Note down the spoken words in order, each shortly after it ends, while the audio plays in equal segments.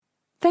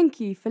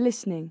Thank you for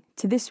listening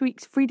to this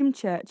week's Freedom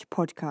Church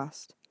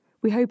podcast.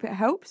 We hope it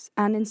helps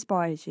and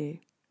inspires you.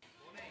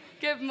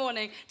 Good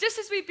morning. Just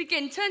as we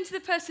begin, turn to the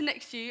person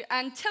next to you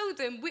and tell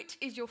them which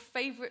is your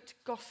favourite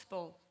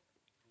gospel.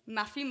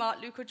 Matthew, Mark,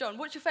 Luke or John.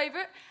 What's your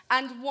favourite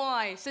and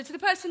why? So to the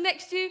person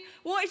next to you,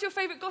 what is your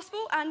favourite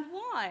gospel and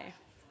why?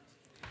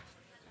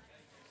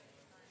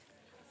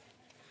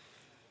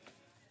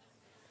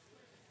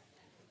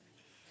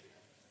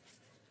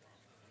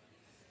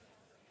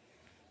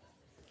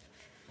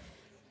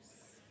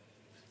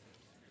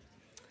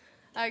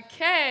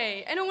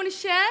 Okay, anyone want to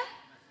share?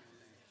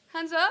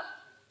 Hands up.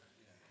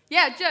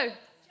 Yeah, Joe.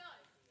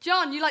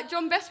 John, you like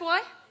John best, why? I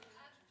like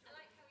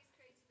how he's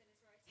creative in his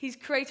writing. He's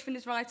creative in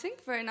his writing,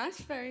 very nice,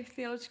 very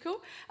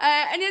theological.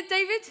 Any other,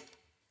 David?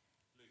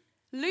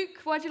 Luke,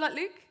 why do you like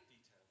Luke?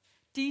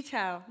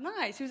 Detail,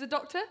 nice. He was a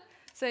doctor,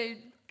 so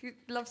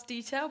loves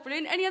detail,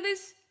 brilliant. Any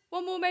others?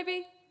 One more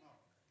maybe?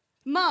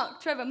 Mark,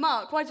 Trevor,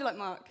 Mark, why do you like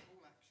Mark?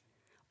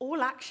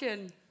 All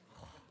action.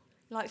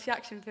 Likes the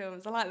action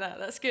films. I like that.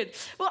 That's good.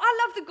 Well,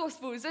 I love the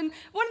Gospels, and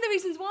one of the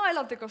reasons why I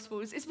love the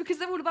Gospels is because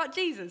they're all about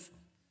Jesus,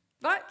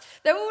 right?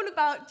 They're all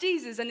about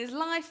Jesus and his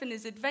life and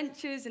his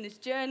adventures and his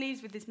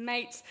journeys with his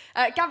mates.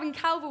 Gavin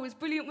Calver was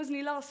brilliant, wasn't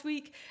he, last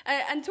week,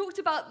 and talked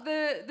about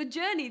the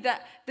journey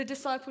that the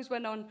disciples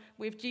went on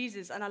with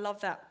Jesus, and I love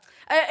that.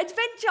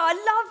 Adventure,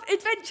 I love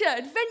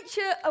adventure.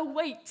 Adventure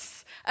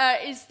awaits.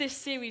 Is this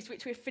series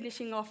which we're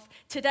finishing off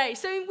today.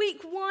 So in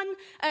week 1,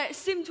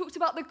 Sim talked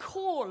about the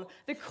call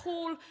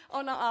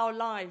on our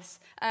lives.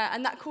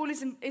 And that call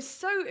is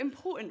so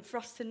important for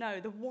us to know,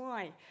 the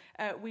why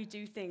we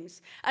do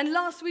things. And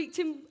last week,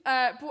 Tim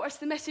brought us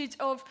the message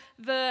of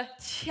the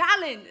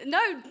challenge. No,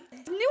 I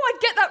knew I'd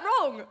get that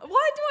wrong.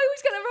 Why do I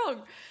always get that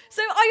wrong?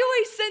 So I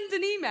always send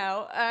an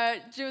email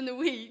during the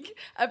week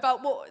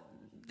about what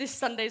this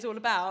Sunday is all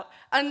about,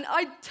 and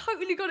I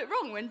totally got it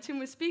wrong when Tim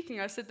was speaking.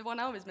 I said the one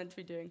I was meant to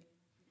be doing,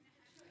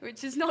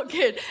 which is not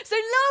good. So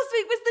last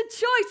week was the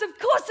choice. Of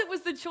course it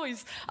was the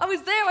choice. I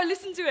was there, I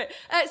listened to it.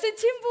 So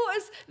Tim brought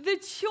us the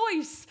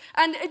choice,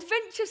 and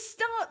adventure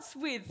starts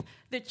with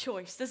the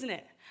choice, doesn't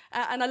it?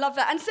 And I love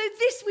that. And so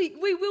this week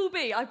we will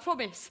be, I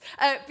promise,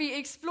 be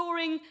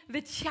exploring the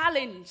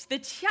challenge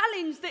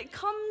that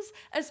comes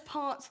as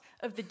part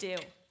of the deal.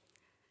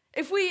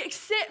 If we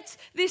accept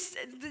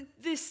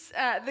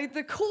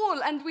the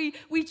call and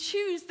we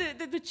choose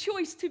the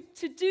choice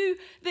to do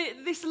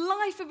this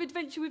life of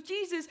adventure with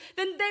Jesus,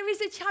 then there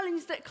is a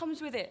challenge that comes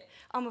with it,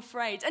 I'm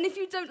afraid. And if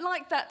you don't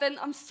like that, then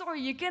I'm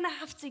sorry, you're going to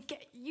have to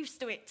get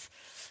used to it,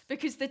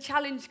 because the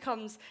challenge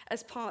comes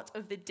as part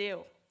of the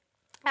deal.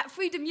 At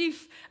Freedom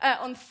Youth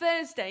on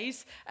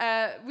Thursdays,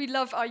 we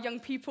love our young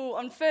people.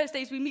 On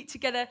Thursdays, we meet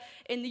together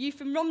in the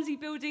Youth and Romsey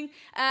building,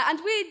 and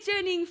we're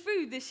journeying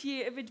through this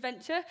year of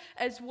adventure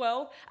as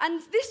well.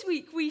 And this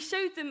week, we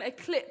showed them a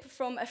clip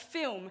from a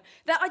film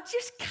that I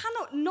just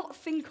cannot not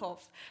think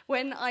of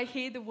when I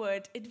hear the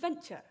word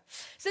adventure.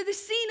 So the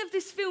scene of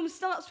this film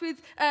starts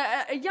with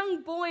a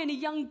young boy and a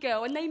young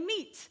girl, and they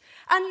meet,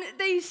 and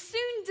they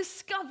soon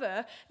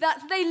discover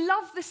that they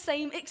love the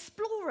same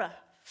explorer.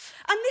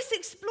 And this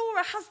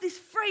explorer has this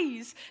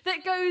phrase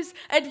that goes,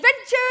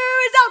 "Adventure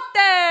is out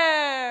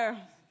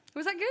there."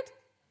 Was that good?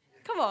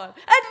 Come on.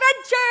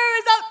 Adventure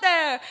is out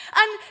there.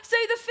 And so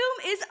the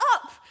film is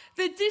up.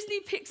 The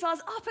Disney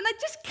Pixar's up. And I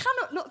just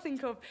cannot not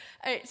think of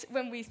it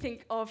when we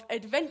think of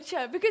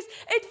adventure. Because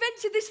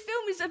adventure, this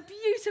film is a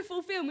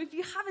beautiful film. If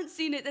you haven't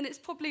seen it, then it's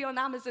probably on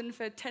Amazon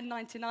for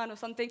 $10.99 or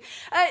something.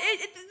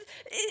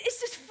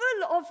 It's just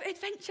full of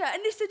adventure.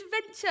 And this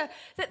adventure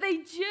that they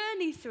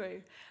journey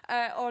through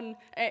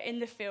in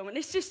the film. And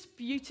it's just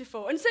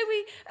beautiful. And so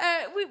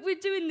we're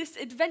doing this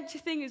adventure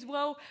thing as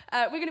well.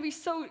 We're going to be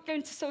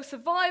going to Soul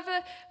Survivor,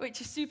 which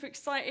is super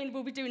exciting.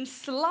 We'll be doing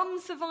Slum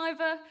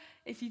Survivor.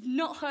 If you've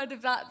not heard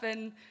of that,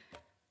 then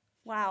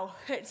wow,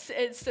 it's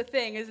a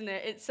thing, isn't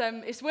it?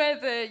 It's where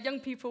the young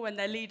people and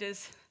their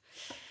leaders,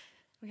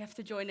 we have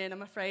to join in,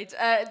 I'm afraid.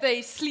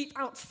 They sleep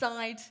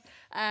outside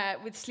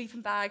with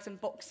sleeping bags and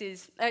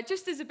boxes,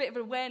 just as a bit of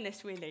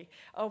awareness, really,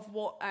 of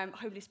what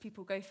homeless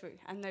people go through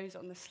and those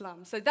on the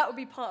slum. So that will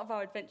be part of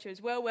our adventure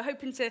as well. We're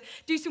hoping to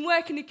do some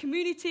work in the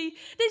community.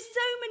 There's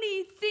so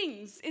many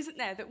things, isn't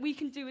there, that we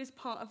can do as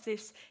part of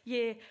this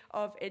year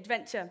of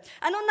adventure.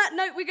 And on that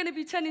note, we're going to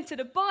be turning to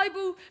the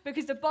Bible,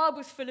 because the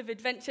Bible's full of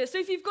adventure. So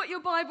if you've got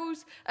your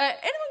Bibles,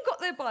 anyone got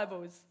their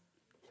Bibles?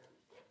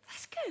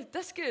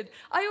 That's good.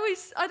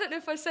 I don't know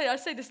if I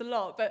say this a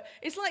lot, but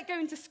it's like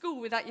going to school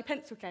without your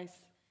pencil case.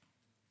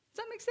 Does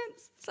that make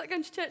sense? It's like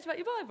going to church without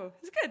your Bible.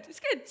 It's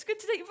good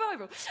to take your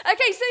Bible.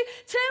 Okay, so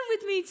turn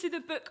with me to the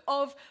book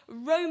of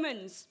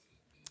Romans.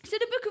 So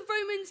the book of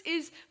Romans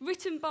is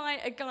written by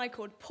a guy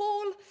called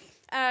Paul.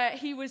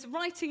 He was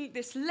writing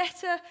this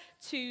letter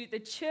to the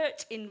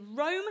church in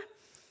Rome.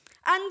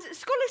 And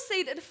scholars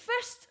say that the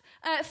first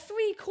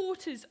 3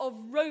 quarters of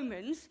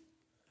Romans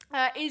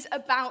is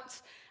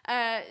about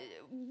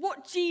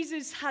what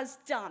Jesus has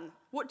done,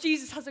 what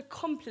Jesus has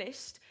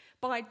accomplished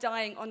by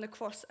dying on the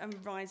cross and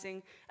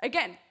rising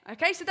again.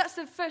 Okay, so that's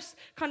the first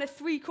kind of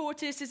 3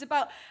 quarters. Is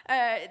about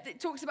it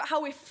talks about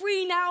how we're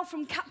free now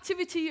from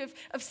captivity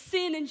of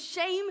sin and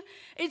shame.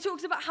 It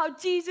talks about how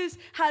Jesus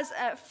has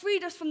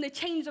freed us from the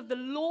chains of the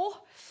law.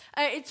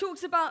 It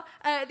talks about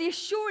the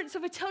assurance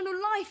of eternal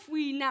life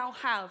we now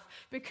have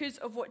because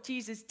of what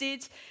Jesus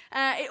did.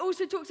 It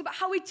also talks about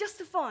how we're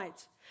justified,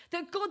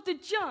 that God the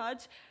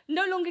judge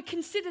no longer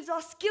considers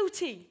us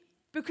guilty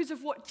because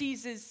of what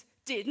Jesus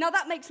did. Now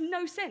that makes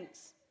no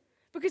sense,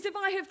 because if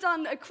I have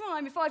done a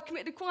crime, if I've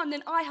committed a crime,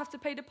 then I have to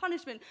pay the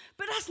punishment.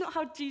 But that's not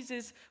how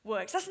Jesus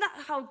works. That's not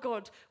how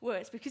God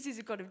works, because he's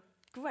a God of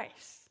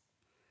grace.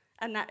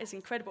 And that is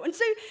incredible. And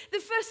so the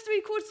first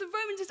 3 quarters of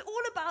Romans is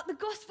all about the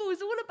gospel,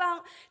 is all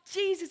about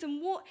Jesus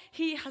and what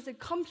he has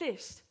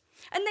accomplished.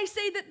 And they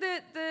say that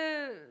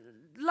the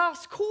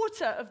last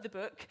quarter of the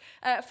book,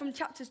 from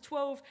chapters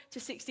 12 to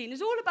 16,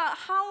 is all about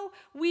how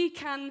we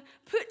can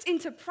put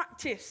into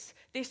practice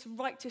this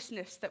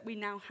righteousness that we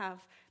now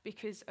have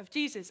because of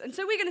Jesus. And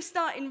so we're going to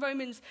start in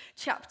Romans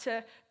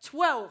chapter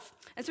 12.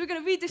 And so we're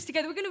going to read this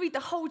together. We're going to read the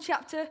whole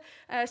chapter.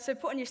 So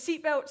put on your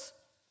seatbelts.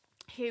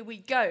 Here we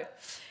go.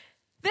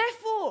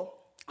 Therefore,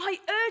 I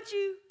urge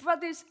you,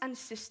 brothers and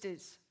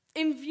sisters,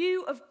 in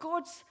view of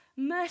God's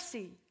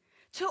mercy,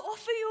 to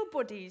offer your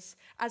bodies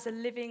as a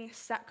living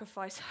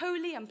sacrifice,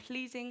 holy and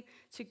pleasing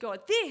to God.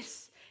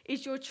 This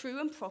is your true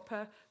and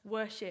proper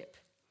worship.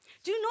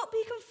 Do not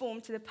be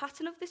conformed to the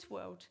pattern of this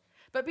world,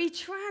 but be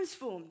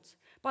transformed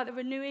by the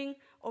renewing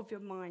of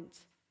your mind.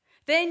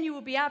 Then you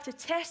will be able to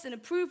test and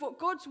approve what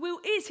God's will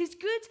is, his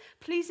good,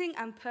 pleasing,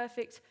 and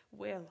perfect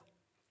will.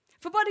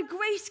 For by the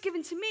grace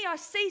given to me, I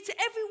say to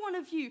every one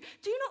of you,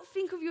 do not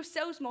think of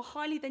yourselves more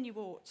highly than you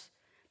ought,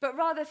 but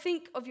rather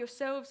think of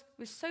yourselves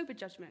with sober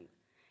judgment,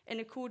 in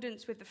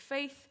accordance with the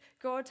faith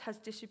God has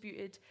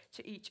distributed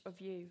to each of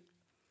you.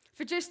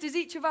 For just as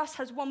each of us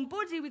has one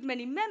body with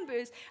many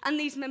members, and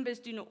these members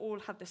do not all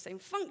have the same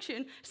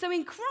function, so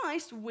in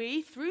Christ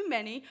we, through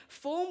many,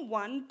 form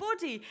one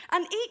body,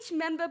 and each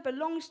member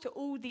belongs to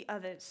all the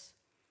others.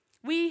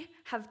 We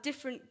have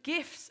different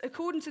gifts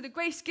according to the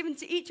grace given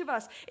to each of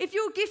us. If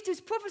your gift is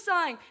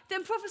prophesying,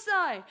 then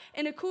prophesy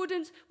in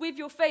accordance with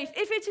your faith.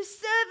 If it is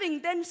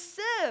serving, then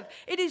serve.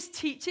 It is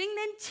teaching,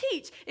 then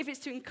teach. If it's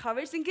to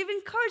encourage, then give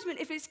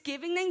encouragement. If it's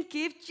giving, then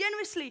give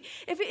generously.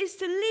 If it is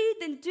to lead,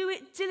 then do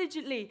it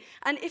diligently.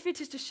 And if it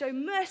is to show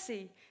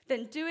mercy,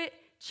 then do it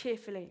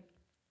cheerfully.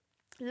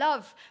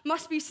 Love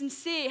must be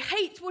sincere.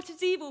 Hate what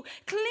is evil.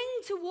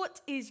 Cling to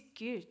what is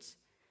good.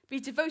 Be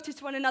devoted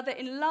to one another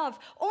in love.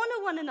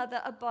 Honor one another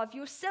above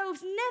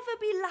yourselves. Never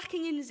be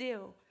lacking in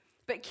zeal,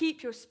 but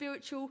keep your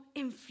spiritual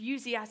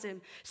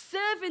enthusiasm.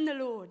 Serve in the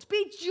Lord.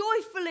 Be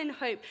joyful in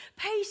hope,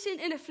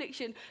 patient in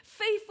affliction,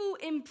 faithful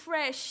in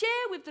prayer. Share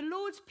with the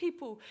Lord's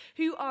people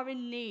who are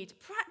in need.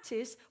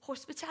 Practice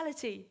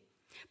hospitality.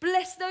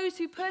 Bless those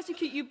who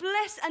persecute you.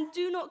 Bless and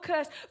do not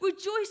curse.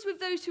 Rejoice with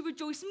those who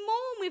rejoice.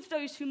 Mourn with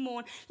those who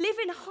mourn. Live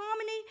in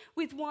harmony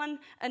with one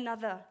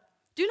another.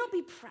 Do not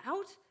be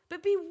proud,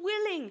 but be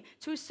willing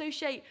to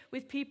associate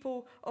with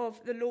people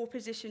of the law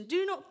position.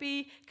 Do not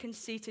be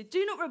conceited.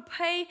 Do not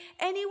repay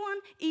anyone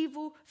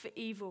evil for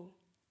evil.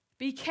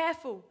 Be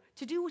careful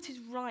to do what is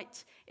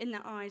right in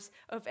the eyes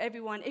of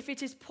everyone. If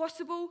it is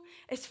possible,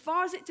 as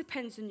far as it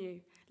depends on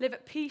you, live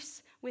at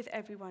peace with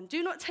everyone.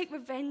 Do not take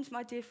revenge,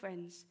 my dear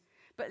friends,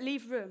 but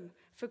leave room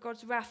for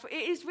God's wrath. For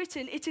it is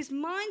written, it is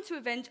mine to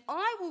avenge.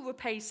 I will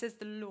repay, says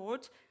the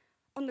Lord.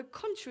 On the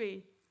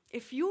contrary,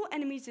 if your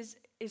enemy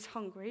is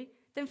hungry,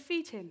 then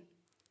feed him.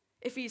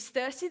 If he is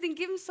thirsty, then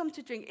give him some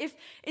to drink. If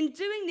in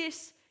doing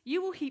this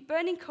you will heap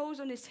burning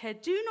coals on his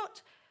head, do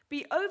not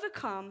be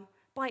overcome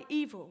by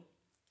evil,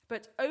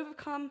 but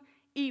overcome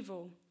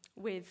evil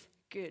with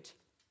good.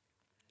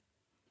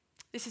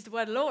 This is the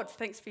word of the Lord.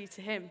 Thanks be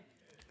to him.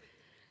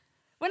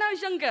 When I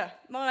was younger,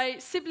 my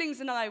siblings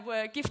and I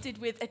were gifted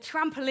with a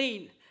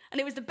trampoline. And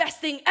it was the best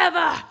thing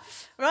ever,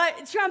 right?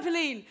 A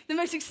trampoline, the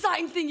most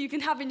exciting thing you can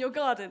have in your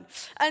garden.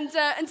 And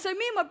so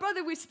me and my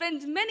brother would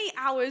spend many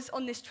hours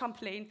on this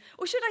trampoline,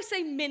 or should I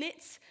say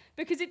minutes,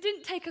 because it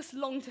didn't take us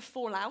long to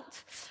fall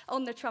out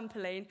on the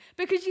trampoline.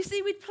 Because you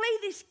see, we'd play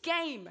this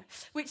game,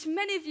 which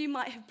many of you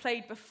might have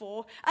played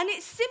before, and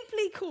it's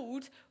simply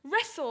called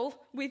Wrestle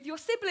with Your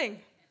Sibling.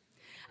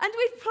 And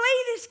we'd play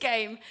this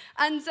game,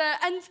 and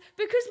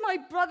because my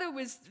brother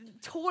was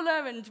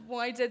taller and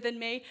wider than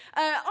me,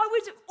 I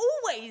would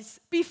always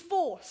be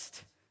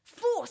forced,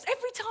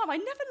 every time. I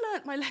never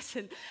learnt my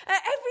lesson.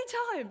 Every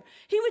time,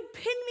 he would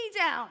pin me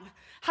down,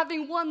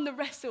 having won the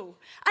wrestle.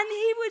 And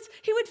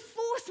he would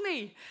force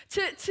me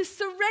to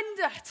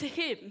surrender to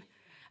him.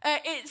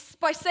 It's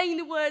by saying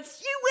the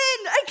words, you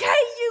win, okay,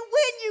 you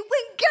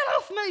win, get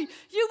off me,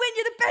 you win,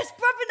 you're the best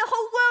brother in the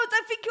whole world,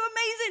 I think you're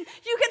amazing,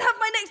 you can have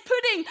my next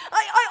pudding,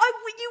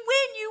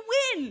 you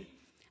win.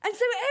 And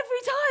so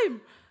every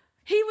time,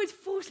 he would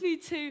force me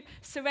to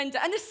surrender.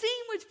 And the scene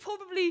would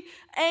probably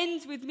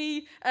end with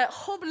me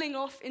hobbling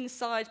off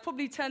inside,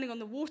 probably turning on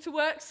the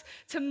waterworks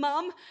to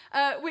Mum,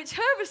 which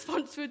her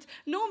response would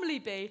normally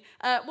be,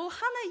 well,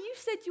 Hannah, you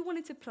said you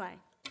wanted to play.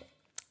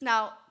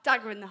 Now,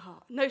 dagger in the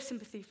heart, no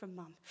sympathy from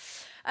mum.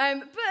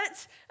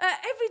 But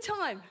every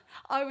time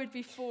I would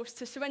be forced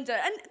to surrender,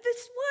 and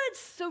this word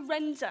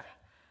surrender,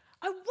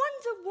 I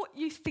wonder what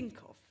you think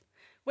of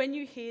when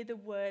you hear the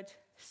word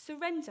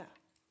surrender.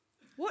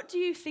 What do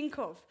you think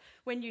of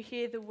when you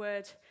hear the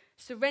word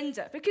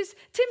surrender? Because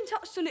Tim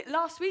touched on it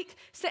last week,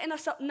 setting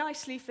us up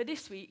nicely for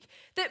this week,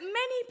 that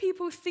many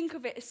people think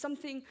of it as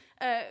something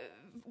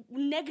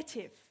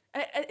negative,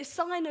 a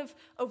sign of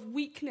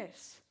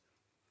weakness.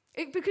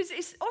 Because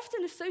it's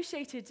often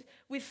associated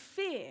with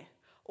fear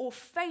or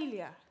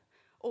failure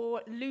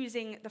or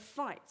losing the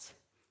fight.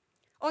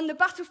 On the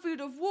battlefield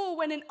of war,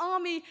 when an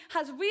army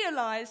has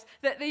realized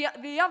that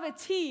the other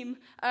team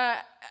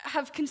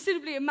have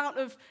considerably amount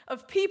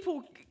of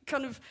people,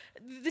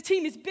 the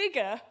team is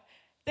bigger,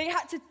 they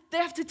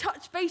have to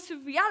touch base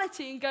with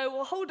reality and go,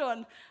 well, hold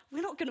on,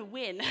 we're not going to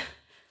win.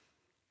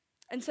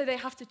 And so they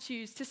have to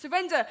choose to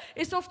surrender.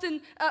 It's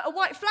often a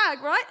white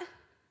flag, right?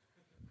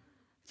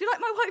 Do you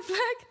like my white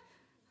flag?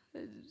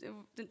 It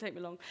didn't take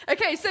me long.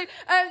 Okay, so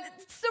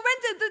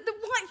surrender, the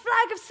white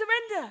flag of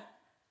surrender.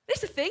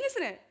 It's a thing,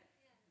 isn't it?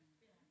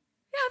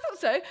 Yeah, I thought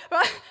so.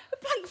 Right?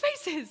 Blank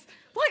faces.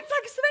 White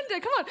flag of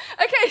surrender, come on.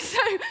 Okay, so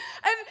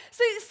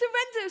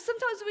surrender,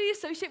 sometimes we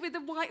associate with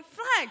the white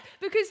flag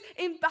because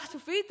in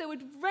battlefield they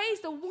would raise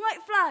the white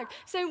flag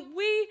saying,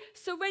 we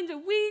surrender.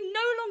 We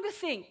no longer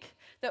think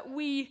that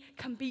we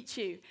can beat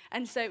you.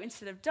 And so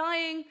instead of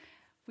dying,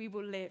 we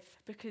will live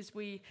because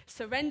we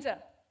surrender.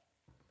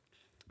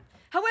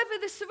 However,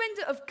 the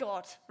surrender of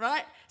God,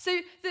 right?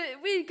 So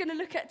we're going to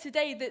look at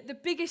today the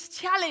biggest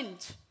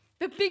challenge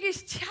of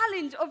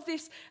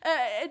this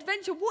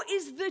adventure. What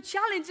is the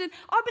challenge? And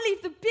I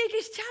believe the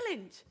biggest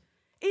challenge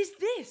is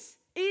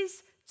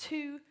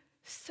to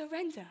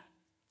surrender.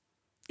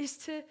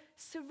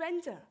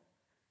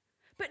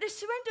 But the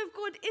surrender of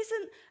God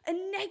isn't a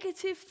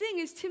negative thing,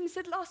 as Tim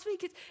said last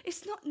week.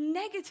 It's not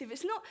negative.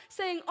 It's not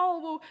saying,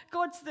 oh, well,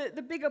 God's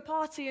the bigger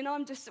party and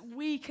I'm just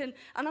weak and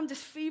I'm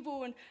just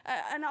feeble and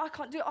I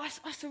can't do it.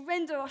 I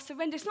surrender.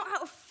 It's not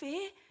out of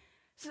fear.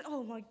 It's like,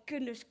 oh, my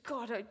goodness,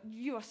 God,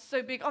 you are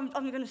so big. I'm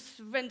going to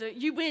surrender.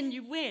 You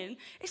win.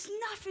 It's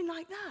nothing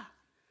like that.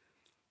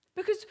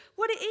 Because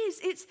what it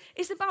is,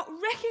 it's about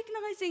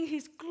recognizing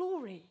his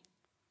glory.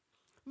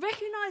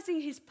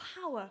 Recognizing his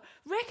power,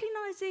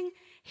 recognizing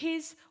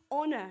his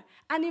honor,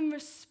 and in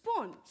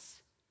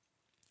response,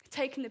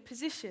 taking the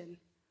position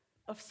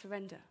of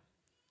surrender,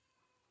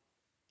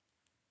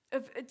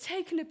 of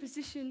taking a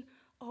position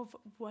of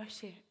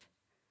worship.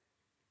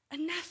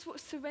 And that's what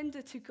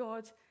surrender to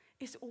God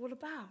is all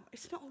about.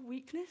 It's not a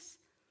weakness.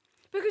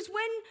 Because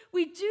when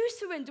we do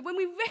surrender, when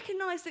we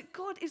recognize that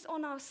God is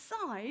on our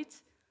side,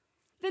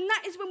 then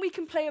that is when we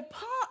can play a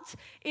part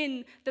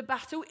in the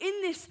battle,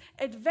 in this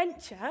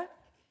adventure,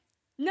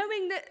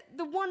 knowing that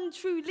the one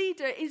true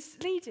leader is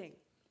leading,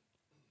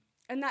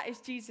 and that is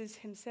Jesus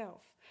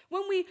himself.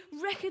 When we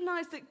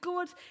recognize that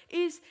God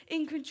is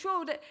in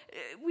control, that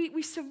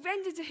we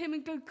surrender to him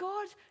and go,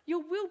 God,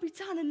 your will be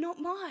done and not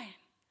mine.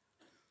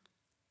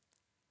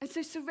 And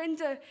so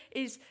surrender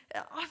is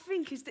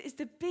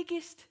the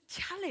biggest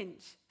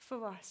challenge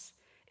for us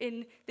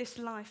in this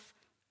life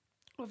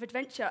of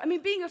adventure. I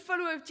mean, being a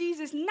follower of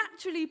Jesus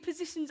naturally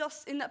positions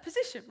us in that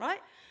position, right?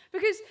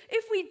 Because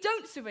if we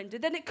don't surrender,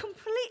 then it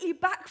completely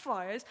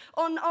backfires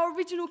on our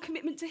original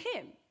commitment to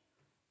him.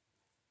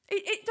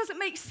 It doesn't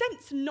make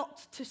sense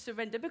not to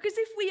surrender, because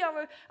if we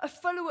are a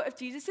follower of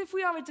Jesus, if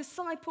we are a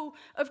disciple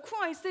of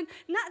Christ, then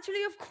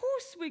naturally, of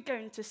course, we're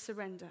going to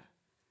surrender.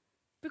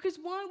 Because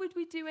why would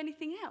we do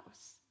anything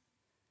else?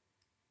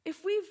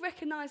 If we've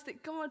recognized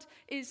that God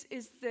is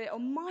the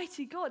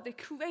almighty God, the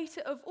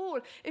creator of all,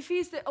 if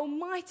he's the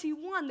almighty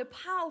one, the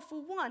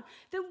powerful one,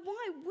 then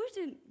why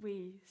wouldn't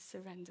we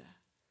surrender?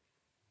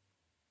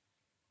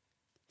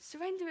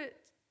 Surrender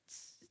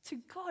to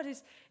God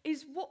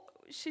is what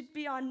should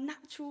be our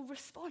natural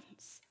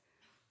response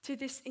to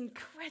this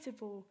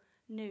incredible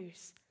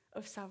news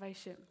of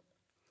salvation.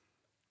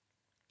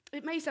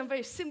 It may sound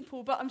very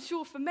simple, but I'm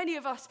sure for many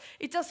of us,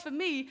 it does for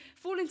me,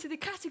 fall into the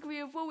category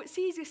of, well, it's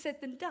easier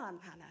said than done,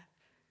 Hannah.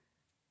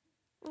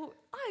 Well,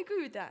 I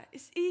agree with that.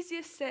 It's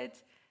easier said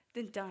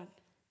than done.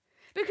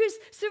 Because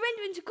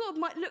surrendering to God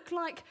might look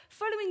like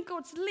following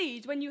God's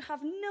lead when you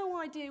have no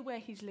idea where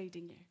he's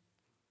leading you.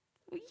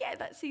 Well, yeah,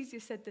 that's easier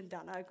said than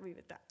done. I agree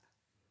with that.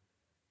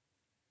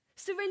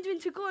 Surrendering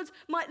to God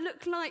might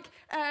look like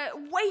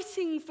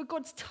waiting for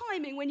God's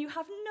timing when you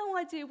have no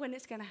idea when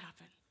it's going to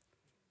happen.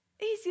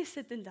 Easier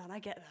said than done, I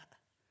get that.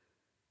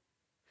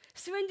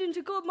 Surrendering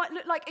to God might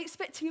look like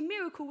expecting a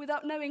miracle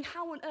without knowing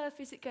how on earth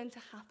is it going to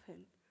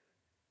happen.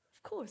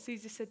 Of course,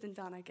 easier said than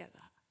done, I get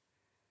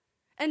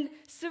that. And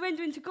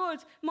surrendering to God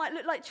might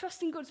look like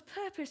trusting God's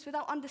purpose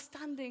without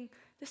understanding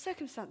the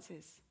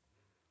circumstances.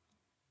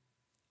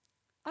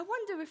 I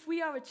wonder if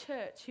we are a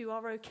church who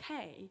are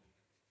okay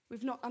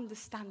with not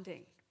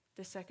understanding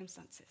the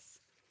circumstances.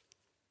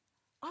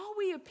 Are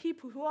we a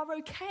people who are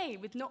okay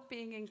with not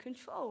being in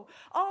control?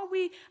 Are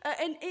we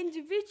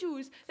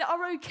individuals that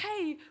are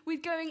okay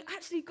with going,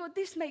 actually, God,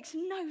 this makes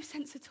no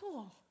sense at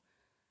all?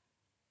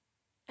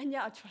 And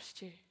yet I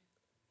trust you.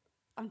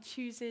 I'm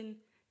choosing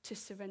to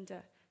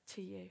surrender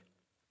to you.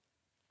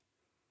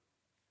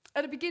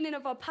 At the beginning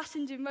of our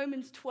passage in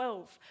Romans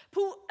 12,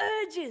 Paul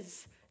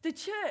urges the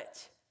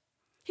church.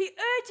 He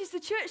urges the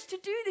church to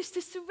do this,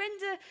 to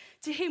surrender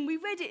to him. We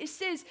read it. It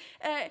says,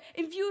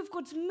 in view of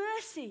God's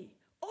mercy,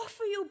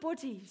 offer your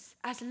bodies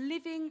as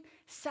living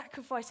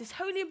sacrifices,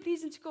 holy and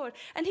pleasing to God.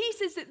 And he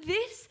says that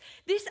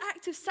this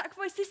act of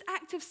sacrifice, this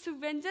act of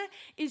surrender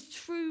is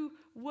true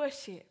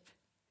worship.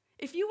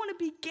 If you want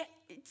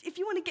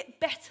to get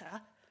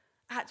better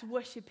at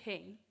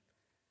worshiping,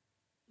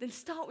 then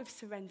start with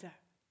surrender.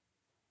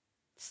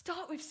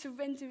 Start with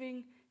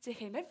surrendering to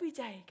him every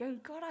day, going,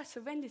 God, I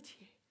surrender to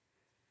you.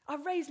 I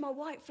raise my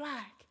white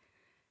flag.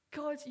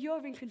 God,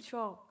 you're in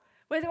control.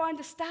 Whether I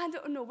understand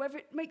it or not, whether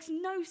it makes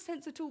no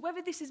sense at all,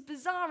 whether this is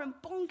bizarre and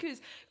bonkers,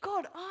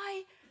 God,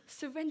 I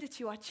surrender to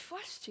you. I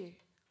trust you.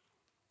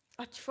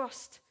 I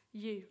trust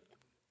you.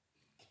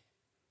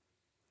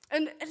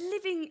 And a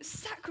living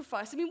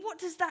sacrifice, I mean, what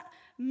does that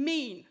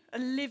mean, a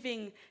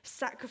living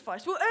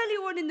sacrifice? Well,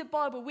 earlier on in the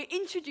Bible, we're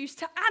introduced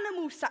to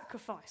animal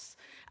sacrifice.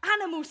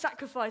 Animal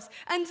sacrifice.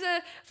 And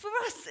for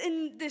us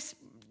in this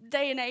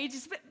day and age,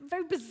 it's a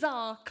very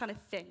bizarre kind of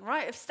thing,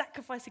 right, of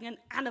sacrificing an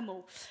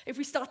animal. If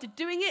we started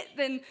doing it,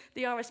 then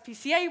the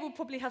RSPCA will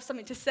probably have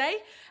something to say,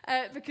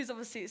 because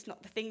obviously it's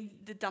not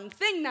the done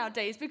thing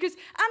nowadays, because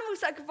animal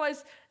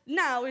sacrifice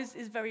now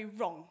is very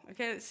wrong,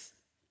 okay? Let's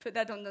put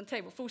that on the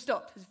table, full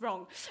stop, it's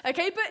wrong.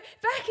 Okay, but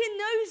back in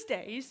those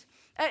days,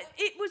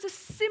 it was a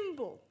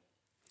symbol.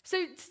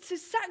 So to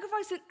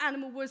sacrifice an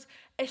animal was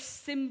a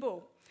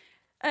symbol,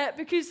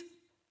 because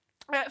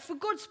for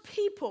God's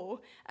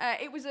people,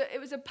 it was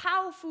a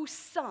powerful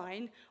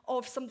sign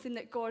of something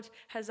that God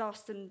has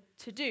asked them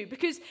to do.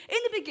 Because in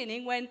the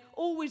beginning, when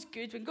all was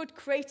good, when God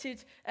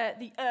created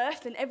the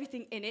earth and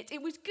everything in it,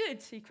 it was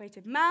good. So he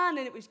created man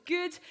and it was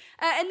good.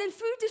 And then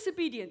through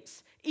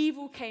disobedience,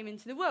 evil came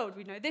into the world.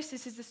 We know this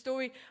is the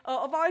story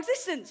of our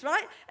existence,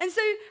 right? And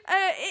so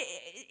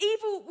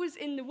evil was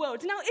in the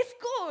world. Now, if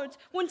God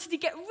wanted to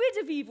get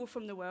rid of evil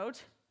from the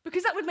world,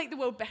 because that would make the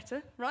world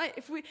better, right?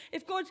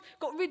 If God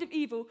got rid of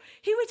evil,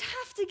 he would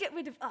have to get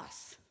rid of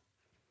us.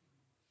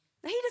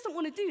 Now, he doesn't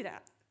want to do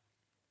that.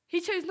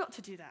 He chose not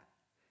to do that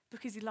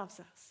because he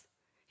loves us.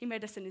 He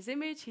made us in his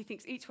image. He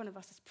thinks each one of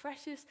us is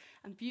precious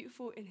and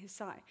beautiful in his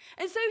sight.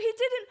 And so he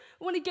didn't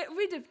want to get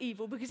rid of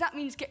evil because that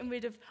means getting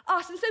rid of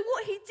us. And so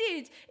what he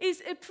did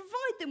is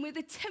provide them with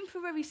a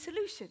temporary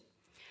solution,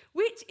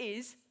 which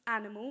is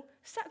animal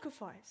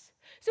sacrifice.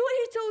 So what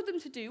he told them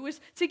to do was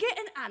to get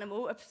an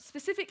animal, a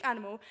specific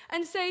animal,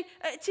 and say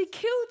to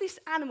kill this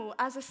animal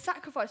as a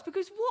sacrifice.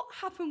 Because what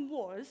happened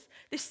was,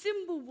 the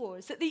symbol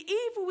was, that the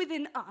evil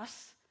within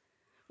us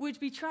would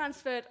be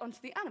transferred onto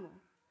the animal.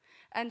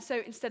 And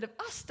so instead of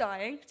us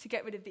dying to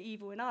get rid of the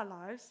evil in our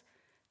lives,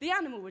 the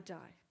animal would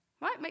die.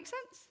 Right? Make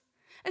sense?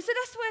 And so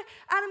that's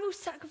where animal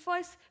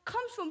sacrifice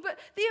comes from. But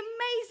the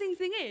amazing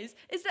thing is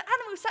that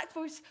animal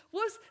sacrifice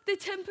was the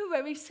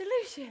temporary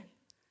solution.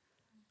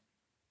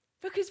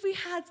 Because we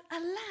had a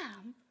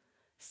lamb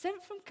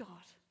sent from God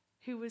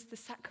who was the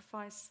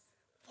sacrifice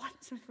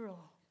once and for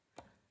all,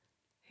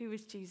 who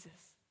was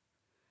Jesus.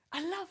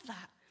 I love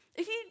that.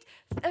 If you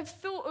have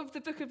thought of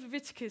the book of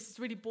Leviticus as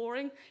really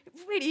boring, it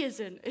really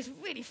isn't. It's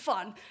really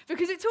fun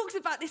because it talks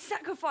about this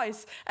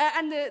sacrifice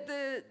and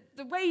the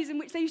ways in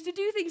which they used to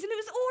do things. And it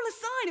was all a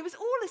sign. It was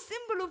all a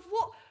symbol of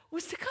what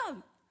was to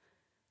come,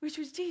 which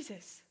was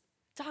Jesus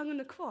dying on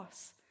the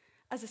cross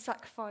as a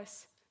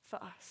sacrifice for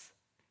us.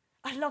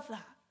 I love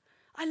that.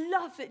 I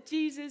love that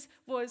Jesus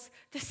was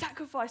the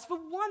sacrifice for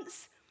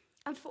once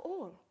and for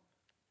all.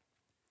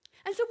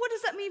 And so what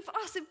does that mean for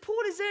us? If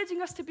Paul is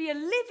urging us to be a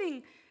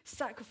living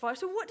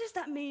sacrifice, well, what does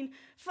that mean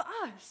for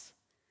us?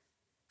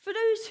 For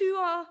those who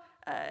are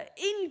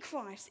in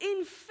Christ,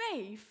 in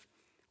faith,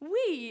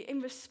 we, in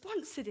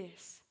response to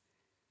this,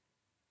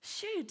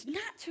 should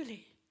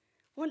naturally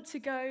want to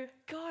go,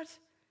 God,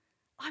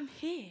 I'm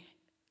here.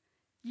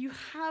 You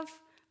have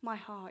my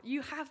heart.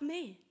 You have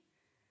me.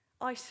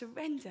 I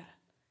surrender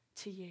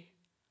to you.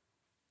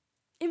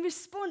 In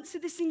response to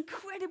this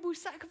incredible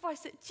sacrifice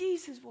that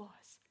Jesus was,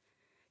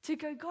 to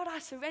go, God, I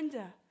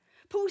surrender.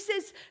 Paul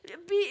says,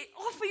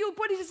 offer your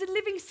bodies as a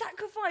living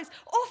sacrifice.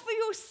 Offer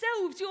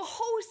yourselves, your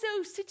whole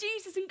selves to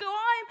Jesus and go,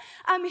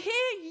 I'm here,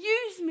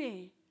 use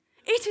me.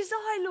 It is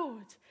I,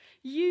 Lord.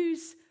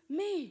 Use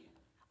me.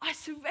 I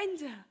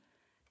surrender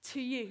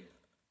to you.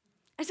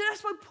 And so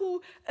that's why Paul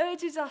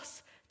urges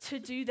us to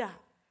do that.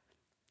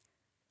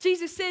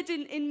 Jesus said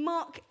in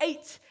Mark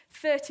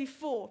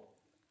 8:34,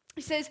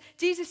 he says,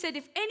 Jesus said,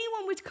 if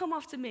anyone would come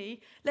after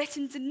me, let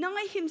him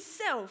deny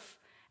himself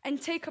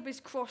and take up his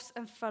cross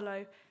and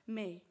follow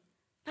me.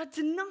 Now,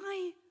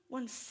 deny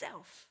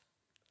oneself.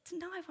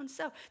 Deny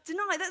oneself.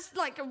 Deny, that's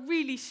like a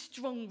really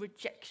strong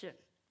rejection,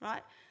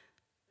 right?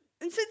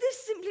 And so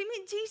this simply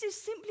meant, Jesus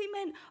simply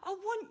meant, I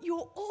want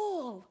your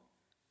all.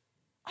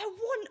 I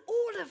want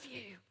all of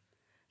you.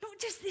 Not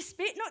just this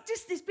bit,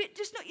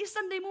 just not your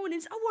Sunday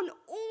mornings. I want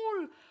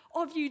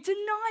all of you.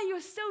 Deny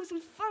yourselves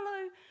and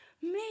follow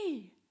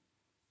me.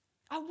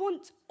 I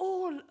want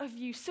all of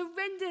you.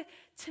 Surrender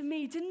to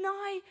me.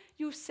 Deny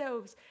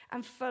yourselves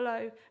and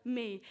follow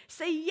me.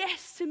 Say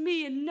yes to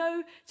me and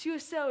no to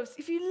yourselves.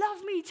 If you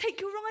love me,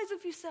 take your eyes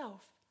off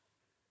yourself.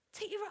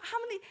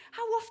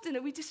 How often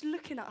are we just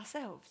looking at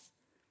ourselves?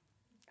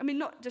 I mean,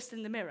 not just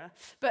in the mirror,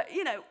 but,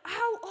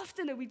 how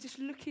often are we just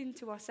looking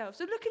to ourselves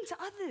or looking to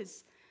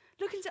others,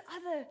 looking to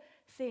other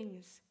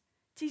things?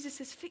 Jesus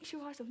says, fix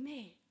your eyes on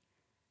me.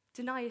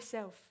 Deny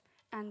yourself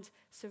and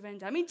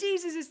surrender. I mean,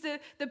 Jesus is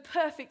the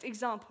perfect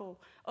example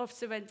of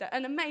surrender.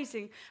 And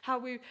amazing how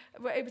we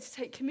were able to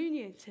take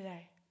communion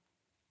today.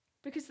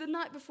 Because the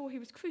night before he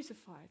was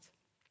crucified,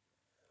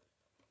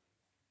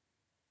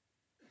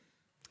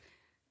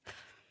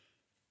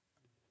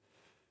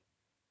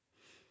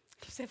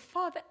 he said,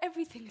 Father,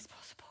 everything is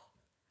possible.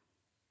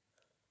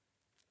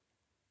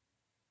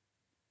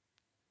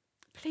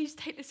 Please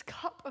take this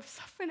cup of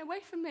suffering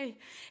away from me.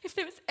 If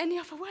there is any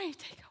other way,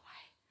 take it away.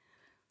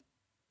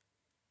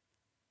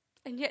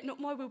 And yet not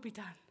my will be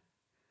done,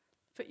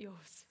 but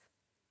yours.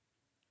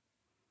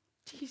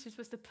 Jesus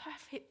was the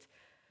perfect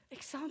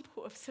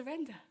example of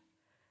surrender.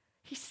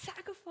 He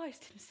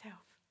sacrificed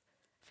himself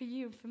for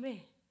you and for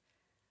me.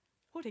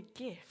 What a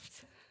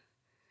gift.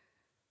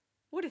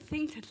 What a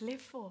thing to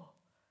live for.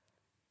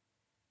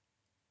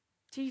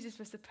 Jesus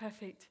was the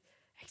perfect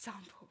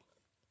example.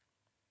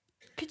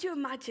 Could you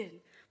imagine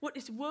what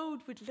this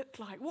world would look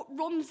like, what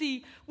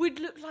Romsey would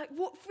look like,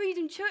 what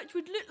Freedom Church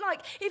would look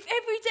like if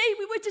every day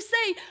we were to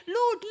say,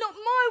 Lord, not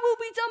my will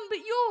be done but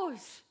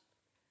yours?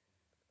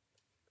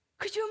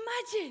 Could you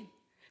imagine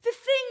the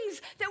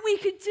things that we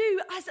could do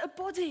as a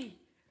body?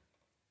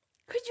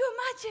 Could you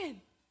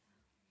imagine?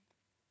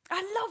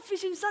 I love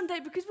Vision Sunday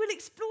because we'll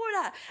explore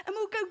that and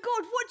we'll go,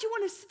 God, what do you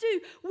want us to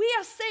do? We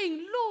are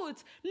saying, Lord,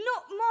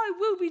 not my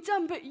will be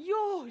done but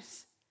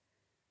yours.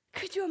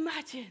 Could you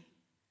imagine?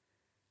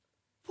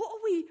 What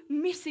are we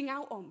missing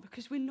out on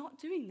because we're not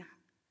doing that?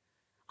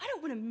 I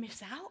don't want to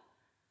miss out.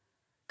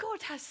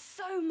 God has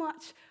so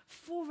much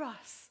for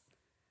us.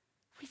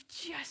 We've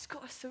just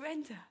got to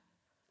surrender.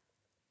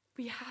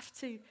 We have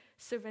to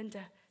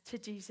surrender to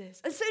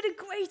Jesus. And so the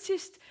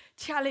greatest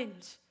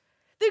challenge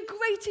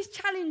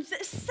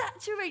that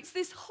saturates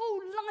this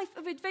whole life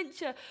of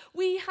adventure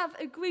we have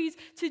agreed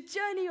to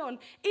journey on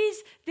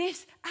is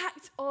this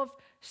act of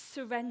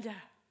surrender.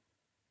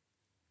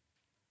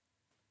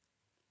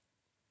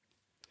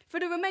 For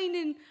the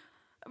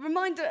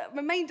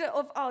remainder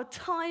of our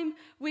time,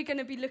 we're going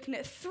to be looking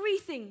at three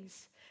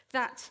things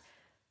that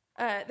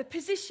the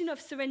position of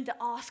surrender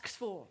asks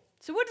for.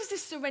 So what does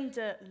this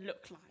surrender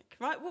look like,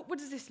 right? What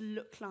does this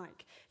look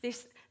like,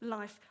 this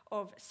life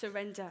of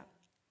surrender?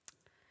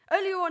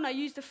 Earlier on, I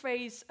used the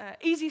phrase,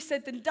 easier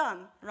said than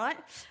done, right?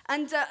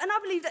 And I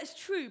believe that's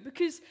true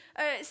because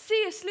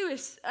C.S.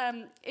 Lewis,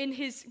 in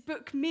his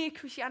book, Mere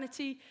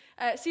Christianity,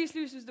 C.S.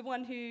 Lewis was the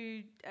one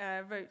who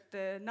wrote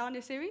the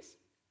Narnia series.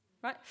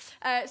 Right?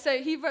 So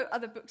he wrote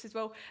other books as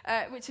well,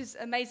 which is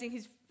amazing.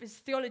 His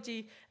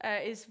theology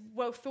is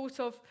well thought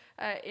of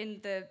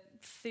in the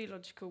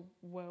theological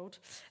world.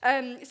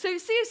 So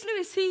C.S.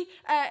 Lewis,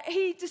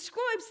 he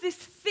describes this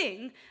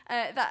thing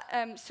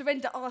that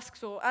surrender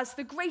asks for as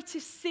the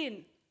greatest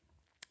sin.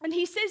 And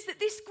he says that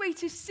this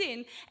greatest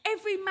sin,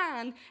 every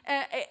man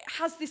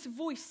has this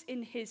voice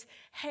in his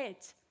head.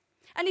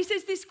 And he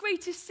says this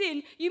greatest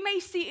sin, you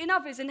may see it in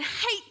others and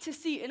hate to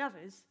see it in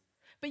others,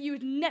 but you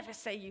would never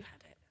say you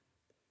had it.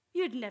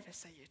 You'd never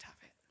say you'd have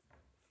it.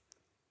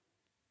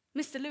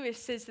 Mr.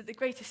 Lewis says that the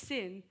greatest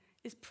sin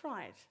is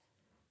pride.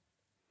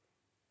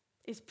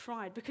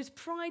 Because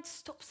pride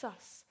stops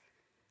us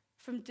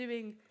from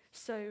doing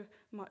so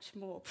much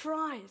more.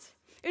 Pride.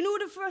 In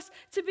order for us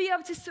to be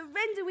able to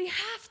surrender, we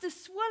have to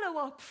swallow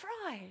our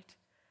pride.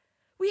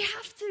 We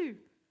have to.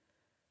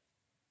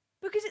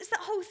 Because it's that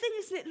whole thing,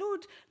 isn't it?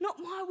 Lord, not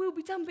my will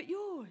be done, but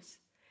yours.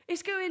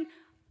 It's going,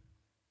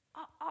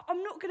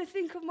 I'm not going to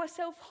think of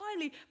myself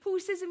highly. Paul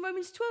says in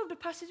Romans 12, the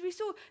passage we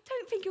saw,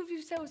 don't think of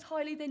yourselves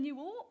highly than you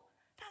ought.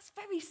 That's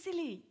very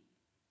silly.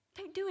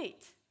 Don't do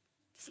it.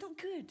 It's not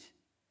good.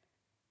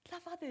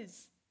 Love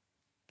others.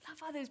 Love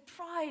others.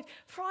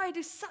 Pride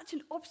is such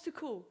an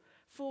obstacle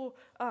for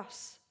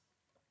us.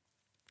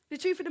 The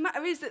truth of the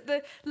matter is that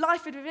the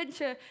life of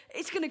adventure,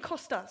 it's going to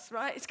cost us,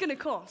 right? It's going to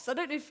cost. I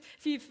don't know if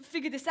you've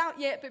figured this out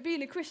yet, but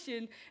being a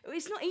Christian,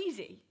 it's not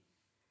easy.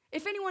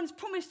 If anyone's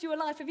promised you a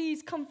life of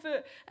ease,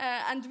 comfort,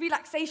 and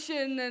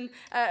relaxation and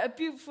a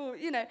beautiful,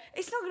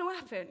 it's not going to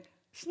happen.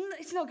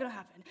 It's not going to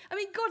happen. I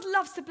mean, God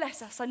loves to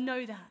bless us. I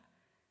know that.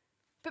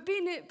 But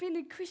being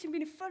a Christian,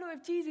 being a follower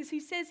of Jesus,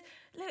 he says,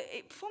 look,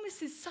 it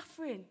promises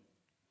suffering.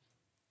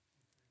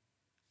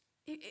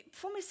 It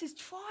promises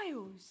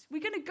trials.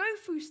 We're going to go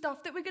through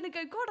stuff that we're going to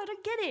go, God, I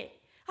don't get it.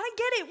 I don't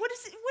get it. What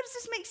does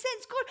this make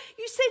sense? God,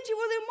 you said you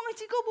were the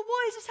Almighty God, but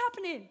why is this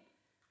happening?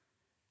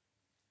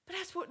 But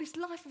that's what this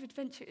life of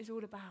adventure is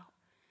all about.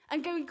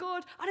 And going,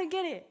 God, I don't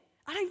get it.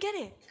 I don't get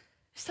it.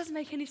 This doesn't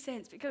make any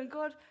sense. But going,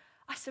 God,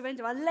 I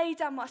surrender. I lay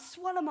down, I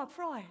swallow my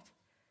pride.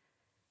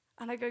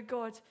 And I go,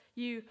 God,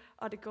 you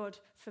are the God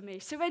for me.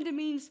 Surrender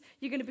means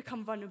you're going to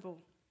become vulnerable,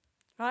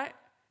 right?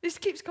 This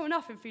keeps coming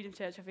up in Freedom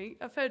Church, I think.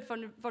 I've heard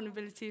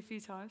vulnerability a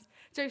few times.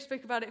 Joe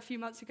spoke about it a few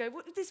months ago.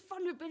 What is this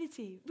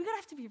vulnerability? We're going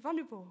to have to be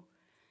vulnerable.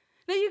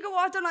 Now you go, well,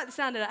 I don't like the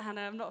sound of that,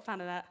 Hannah. I'm not a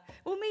fan of that.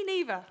 Well, me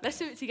neither. Let's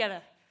do it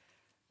together.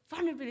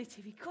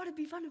 Vulnerability. We've got to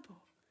be vulnerable.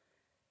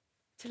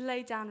 To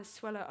lay down and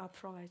swallow our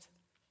pride.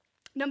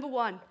 Number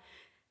 1,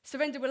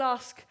 surrender will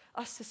ask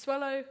us to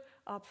swallow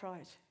our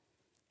pride.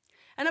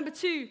 And number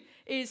 2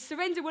 is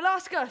surrender will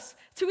ask us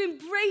to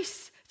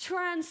embrace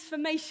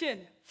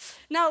transformation.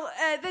 Now,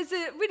 there's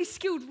a really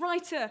skilled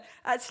writer,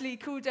 actually,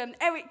 called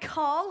Eric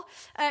Carle.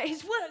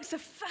 His works are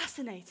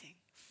fascinating.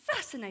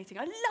 Fascinating.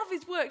 I love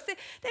his works.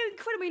 They're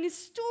incredible, and his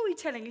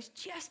storytelling is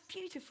just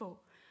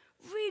beautiful.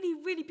 Really,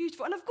 really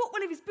beautiful. And I've got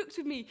one of his books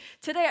with me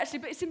today, actually,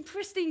 but it's in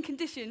pristine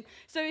condition.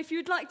 So if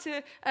you'd like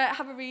to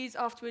have a read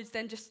afterwards,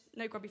 then just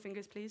no grubby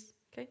fingers, please.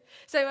 Okay.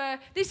 So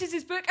this is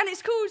his book, and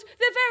it's called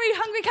The Very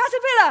Hungry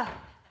Caterpillar.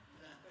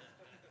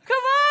 Come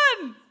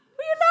on!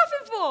 What are you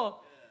laughing for?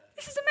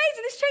 This is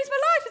amazing. This changed my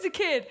life as a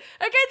kid.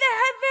 Okay, the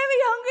Very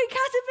Hungry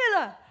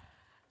Caterpillar.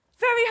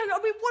 Very hungry.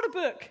 I mean, what a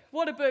book.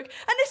 What a book.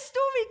 And this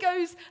story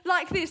goes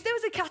like this. There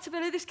was a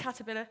caterpillar, this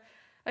caterpillar.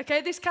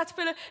 Okay, this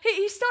caterpillar,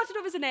 he started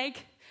off as an egg.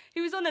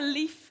 He was on a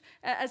leaf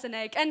as an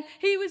egg. And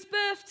he was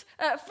birthed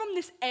from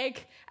this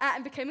egg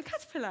and became a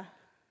caterpillar.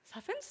 This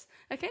happens.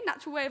 Okay,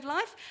 natural way of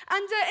life.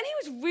 And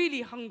he was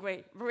really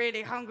hungry,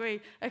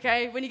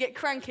 okay, when you get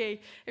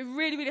cranky,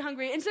 really, really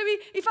hungry. And so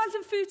he found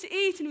some food to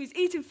eat, and he was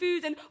eating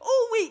food, and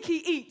all week he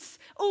eats.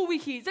 Don't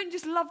you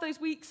just love those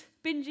weeks?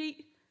 Binge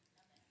eat?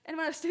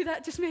 Anyone else do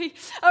that? Just me?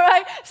 All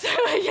right. So,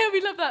 yeah,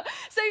 we love that.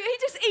 So he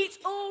just eats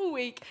all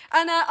week.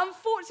 And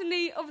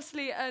unfortunately,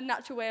 obviously, a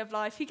natural way of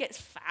life, he gets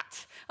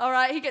fat. All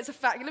right. He gets a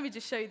fat. Let me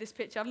just show you this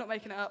picture. I'm not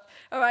making it up.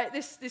 All right.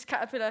 This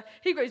caterpillar,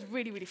 he grows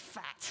really, really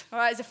fat. All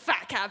right. He's a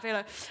fat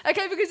caterpillar.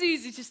 Okay. Because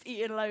he's just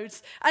eating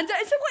loads. And so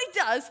what he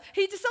does,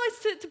 he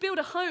decides to build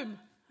a home.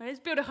 Right? He's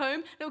build a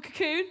home, little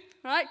cocoon.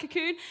 Right.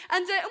 Cocoon.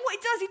 And what he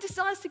does, he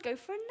decides to go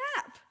for a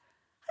nap.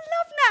 I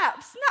love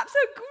naps. Naps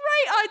are a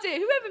great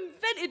idea. Whoever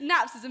invented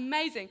naps is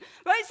amazing.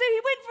 Right, so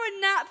he went for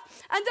a nap,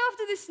 and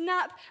after this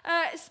nap,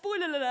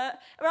 spoiler alert,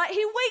 right,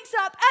 he wakes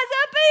up as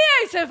a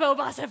beautiful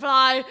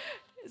butterfly.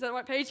 Is that the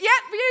right page?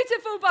 Yep,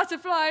 beautiful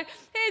butterfly.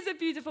 Here's a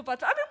beautiful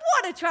butterfly. I mean,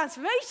 what a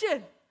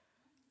transformation.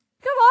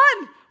 Come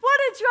on, what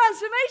a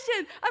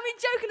transformation. I mean,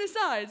 joking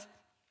aside,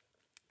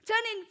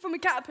 turning from a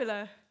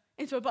caterpillar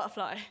into a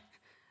butterfly,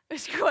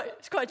 it's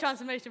quite a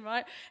transformation,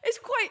 right? It's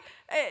quite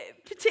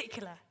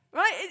particular.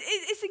 Right?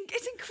 It's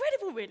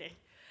incredible, really.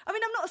 I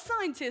mean, I'm not a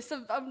scientist,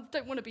 so I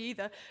don't want to be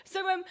either.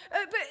 So, but, I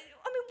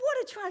mean, what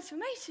a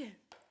transformation.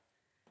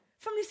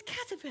 From this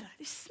caterpillar,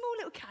 this small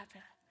little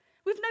caterpillar,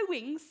 with no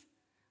wings,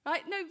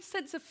 right? No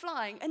sense of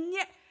flying, and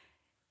yet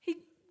he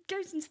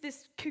goes into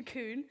this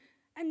cocoon,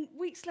 and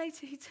weeks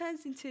later he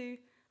turns into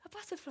a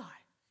butterfly.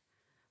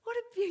 What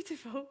a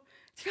beautiful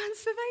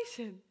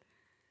transformation.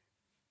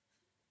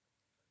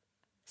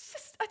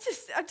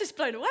 I'm just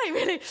blown away,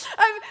 really.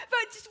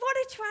 But just what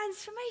a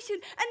transformation.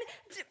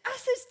 And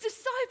us as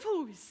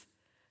disciples,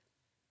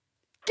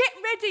 get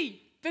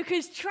ready,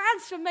 because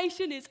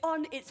transformation is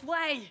on its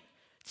way.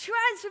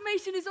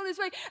 Transformation is on its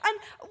way. And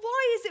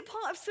why is it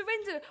part of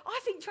surrender? I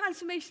think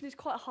transformation is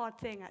quite a hard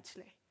thing,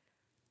 actually.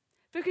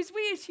 Because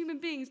we as human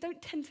beings don't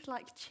tend to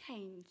like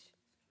change.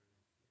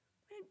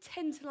 We don't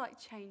tend to like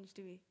change,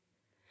 do we?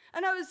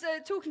 And I was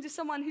talking to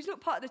someone who's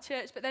not part of the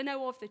church, but they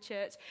know of the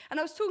church. And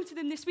I was talking to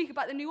them this week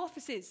about the new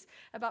offices,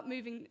 about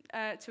moving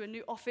to a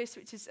new office,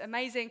 which is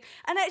amazing.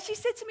 And she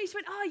said to me, she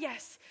went, oh,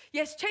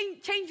 yes,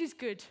 change is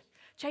good.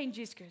 Change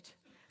is good.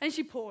 And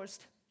she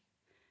paused.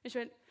 And she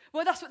went,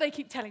 well, that's what they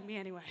keep telling me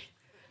anyway.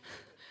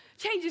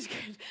 Change is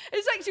good.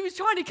 It's like she was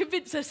trying to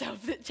convince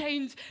herself that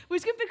change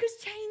was good, because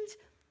change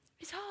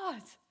is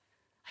hard.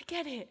 I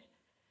get it.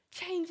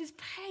 Change is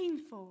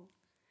painful.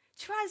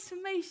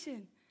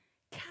 Transformation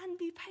can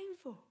be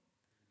painful,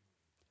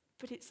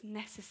 but it's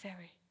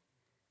necessary.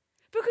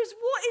 Because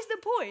what is the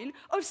point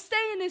of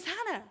staying as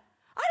Hannah?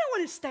 I don't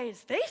want to stay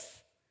as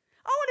this.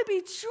 I want to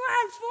be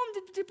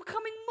transformed into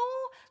becoming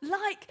more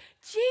like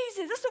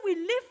Jesus. That's what we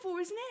live for,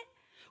 isn't it?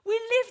 We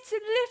live to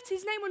lift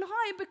his name on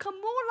high and become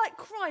more like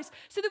Christ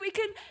so that we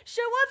can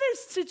show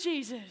others to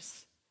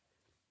Jesus.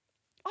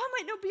 I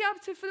might not be able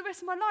to, for the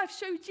rest of my life,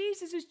 show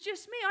Jesus as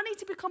just me. I need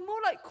to become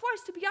more like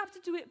Christ to be able to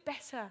do it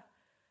better.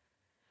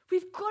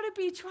 We've got to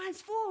be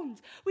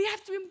transformed. We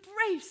have to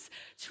embrace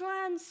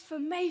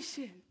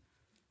transformation.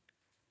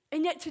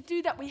 And yet to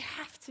do that, we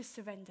have to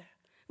surrender.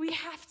 We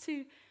have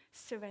to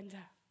surrender.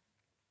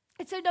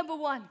 And so number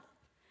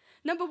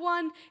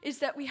one is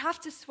that we have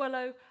to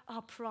swallow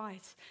our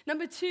pride.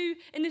 Number 2,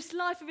 in this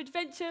life of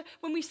adventure,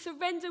 when we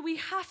surrender, we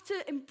have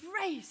to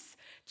embrace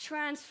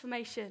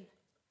transformation.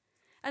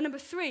 And number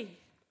 3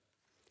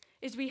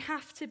 is we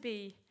have to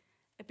be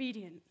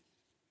obedient.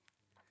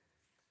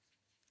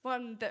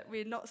 One that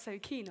we're not so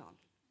keen on.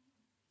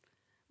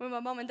 When my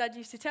mum and dad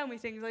used to tell me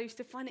things, I used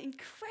to find it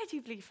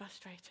incredibly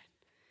frustrating.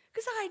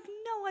 Because I had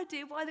no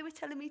idea why they were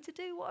telling me to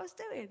do what I was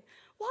doing.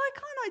 Why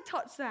can't I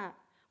touch that?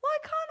 Why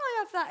can't I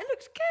have that? It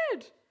looks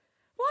good.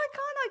 Why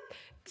can't I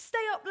stay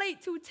up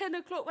late till 10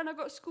 o'clock when I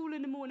got school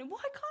in the morning?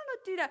 Why can't I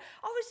do that?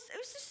 It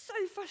was just so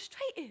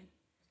frustrating.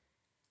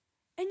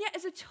 And yet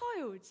as a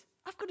child,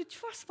 I've got to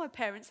trust my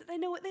parents that they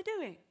know what they're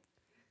doing.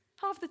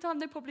 Half the time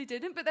they probably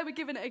didn't, but they were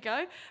giving it a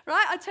go,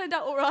 right? I turned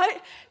out all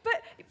right.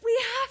 But we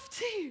have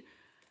to.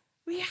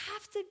 We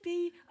have to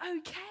be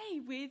okay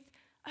with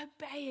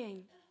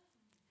obeying.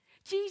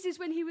 Jesus,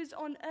 when he was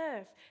on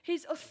earth,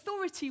 his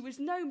authority was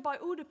known by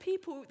all the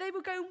people. They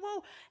were going,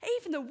 whoa,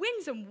 even the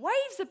winds and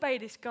waves obey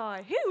this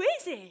guy. Who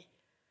is he?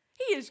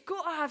 He has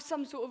got to have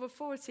some sort of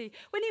authority.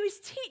 When he was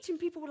teaching,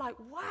 people were like,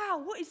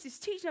 wow, what is this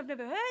teaching? I've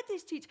never heard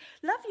this teach.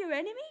 Love your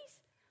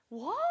enemies?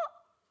 What?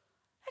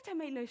 That don't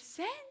make no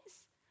sense.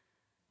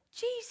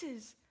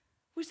 Jesus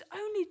was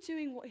only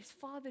doing what his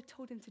Father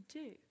told him to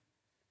do.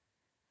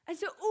 And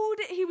so all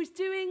that he was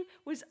doing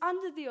was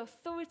under the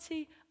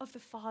authority of the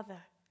Father.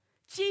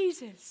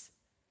 Jesus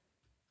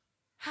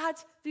had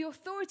the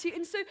authority.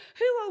 And so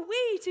who are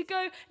we to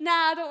go,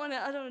 nah, I don't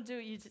want to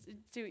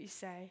do what you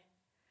say.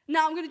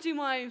 No, I'm going to do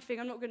my own thing.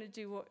 I'm not going to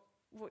do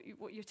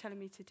what you're telling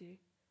me to do.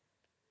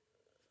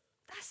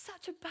 That's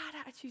such a bad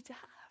attitude to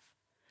have.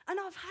 And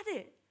I've had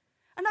it.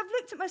 And I've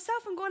looked at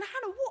myself and gone,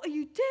 Hannah, what are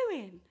you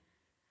doing?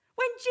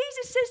 When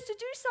Jesus says to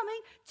do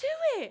something,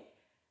 do it.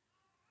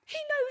 He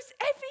knows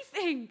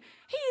everything.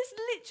 He is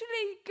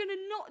literally going to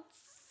not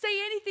say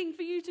anything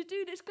for you to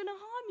do that's going to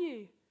harm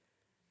you.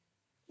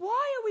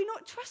 Why are we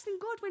not trusting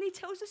God when he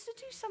tells us to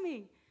do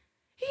something?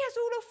 He has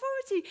all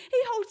authority.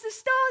 He holds the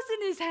stars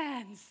in his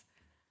hands.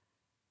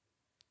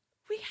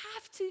 We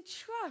have to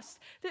trust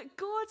that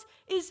God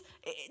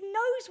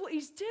knows what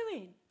he's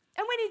doing.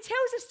 And when he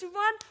tells us to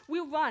run,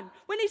 we'll run.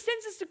 When he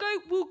sends us to go,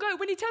 we'll go.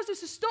 When he tells us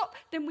to stop,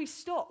 then we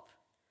stop.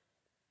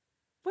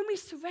 When we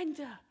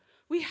surrender,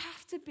 we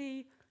have to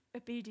be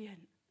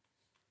obedient.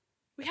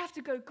 We have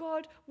to go,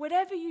 God,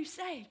 whatever you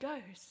say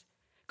goes.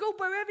 God,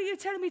 wherever you're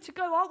telling me to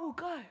go, I will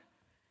go.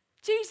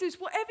 Jesus,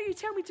 whatever you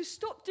tell me to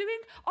stop doing,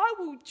 I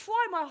will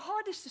try my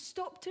hardest to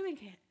stop doing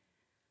it.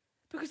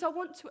 Because I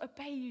want to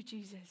obey you,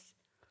 Jesus.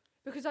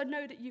 Because I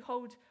know that you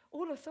hold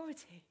all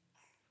authority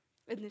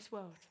in this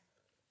world.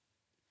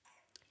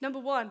 Number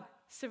one,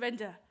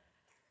 surrender,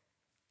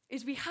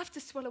 is we have to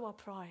swallow our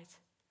pride.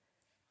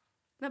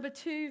 Number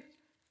two,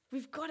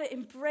 we've got to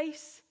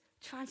embrace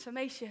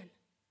transformation.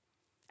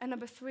 And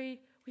number three,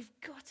 we've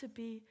got to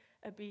be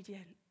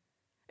obedient.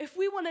 If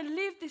we want to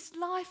live this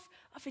life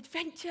of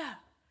adventure,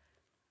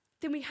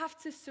 then we have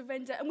to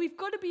surrender. And we've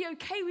got to be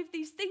okay with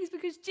these things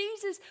because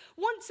Jesus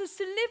wants us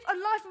to live a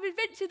life of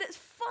adventure that's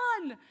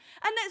fun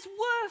and that's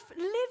worth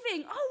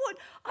living.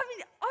 I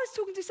was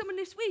talking to someone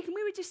this week and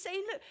we were just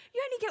saying, look,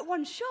 you only get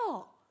one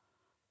shot.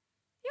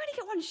 You only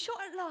get one shot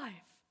at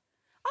life.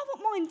 I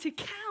want mine to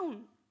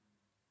count.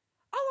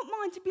 I want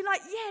mine to be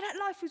like, yeah, that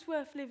life was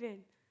worth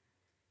living.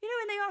 You know,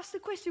 when they ask the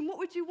question, what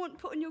would you want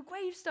put on your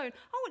gravestone?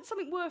 I want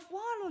something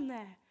worthwhile on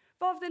there.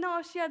 Rather than,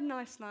 oh, she had a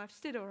nice life,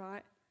 she did all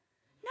right.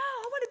 No,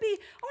 I want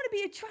to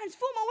be a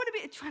transformer. I want to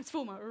be a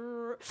transformer.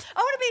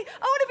 I want to be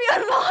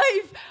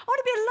alive. I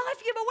want to be a life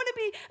giver. I want to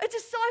be a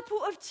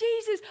disciple of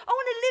Jesus. I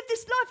want to live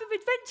this life of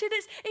adventure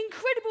that's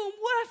incredible and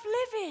worth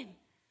living.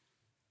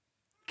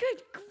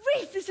 Good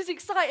grief, this is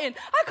exciting.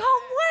 I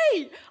can't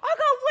wait. I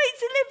can't wait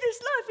to live this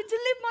life and to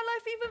live my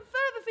life even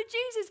further for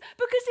Jesus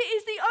because it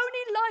is the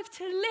only life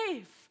to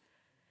live.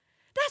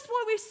 That's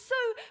why we're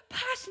so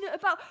passionate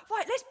about,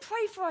 right, let's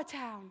pray for our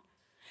town.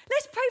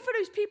 Let's pray for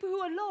those people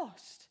who are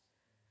lost.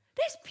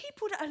 There's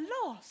people that are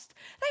lost.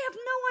 They have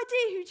no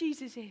idea who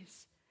Jesus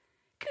is.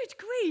 Good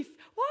grief.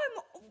 What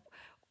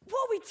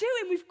are we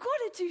doing? We've got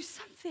to do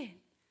something.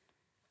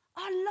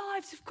 Our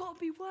lives have got to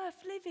be worth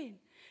living.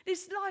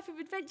 This life of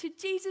adventure,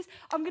 Jesus,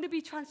 I'm going to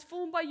be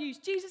transformed by you.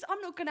 Jesus, I'm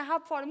not going to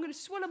have pride. I'm going to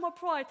swallow my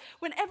pride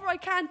whenever I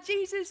can.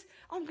 Jesus,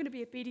 I'm going to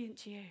be obedient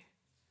to you.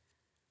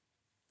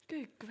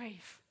 Good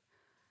grief.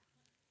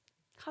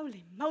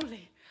 Holy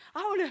moly.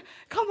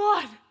 Come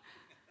on.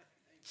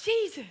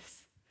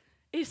 Jesus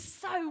is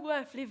so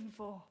worth living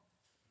for.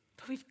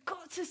 But we've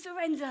got to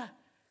surrender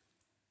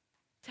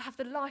to have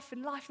the life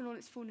and all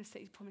its fullness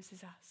that he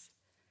promises us.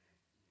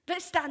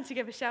 Let's stand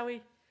together, shall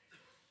we?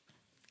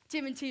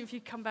 Jim and team, if you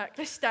come back,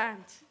 let's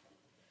stand.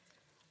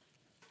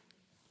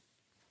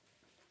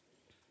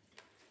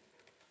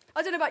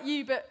 I don't know about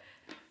you, but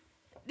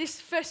this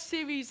first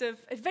series of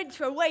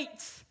Adventure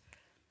awaits.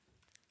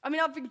 I mean,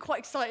 I've been quite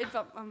excited,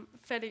 but I'm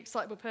a fairly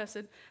excitable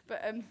person,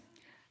 but I'm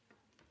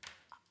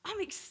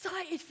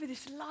excited for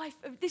this life,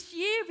 of this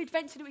year of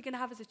adventure that we're going to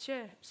have as a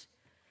church.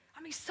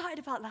 I'm excited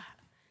about that.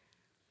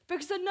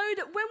 Because I know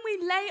that when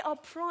we lay our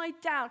pride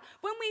down,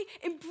 when we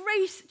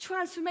embrace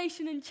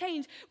transformation and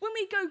change, when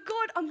we go,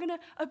 God, I'm going to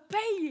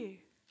obey you,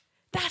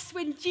 that's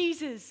when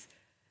Jesus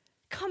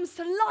comes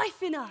to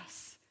life in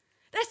us.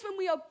 That's when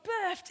we are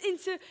birthed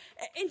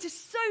into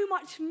so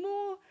much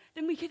more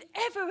than we could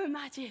ever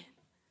imagine.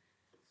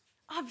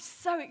 I'm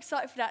so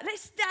excited for that.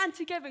 Let's stand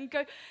together and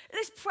go,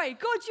 let's pray.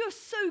 God, you're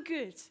so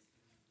good.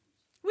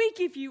 We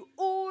give you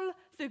all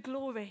the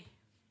glory.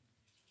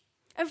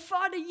 And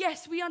Father,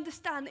 yes, we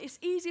understand that it's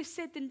easier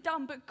said than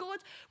done, but God,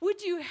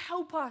 would you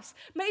help us?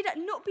 May that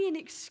not be an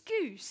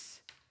excuse,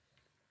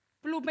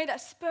 but Lord, may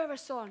that spur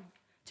us on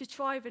to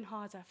try even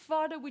harder.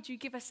 Father, would you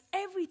give us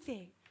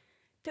everything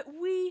that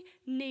we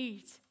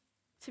need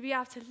to be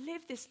able to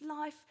live this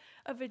life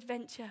of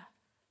adventure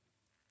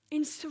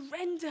in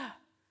surrender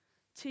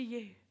to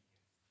you.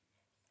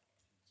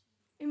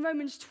 In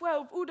Romans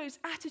 12, all those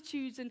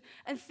attitudes and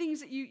things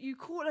that you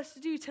call us to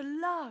do, to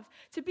love,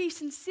 to be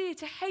sincere,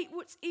 to hate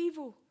what's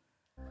evil.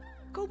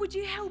 God, would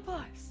you help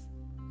us?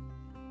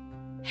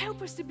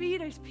 Help us to be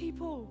those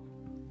people.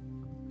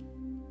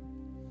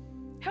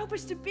 Help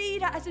us to be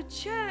that as a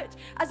church,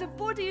 as a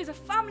body, as a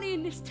family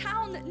in this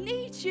town that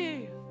needs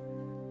you.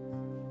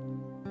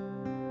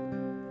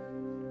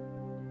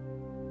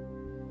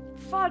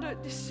 Father,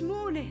 this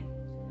morning,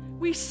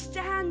 we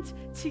stand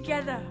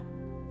together.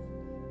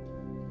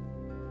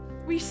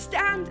 We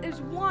stand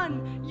as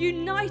one,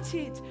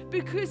 united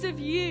because of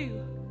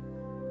you.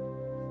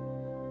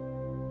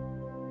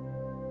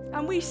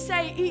 And we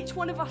say, each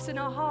one of us in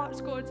our hearts,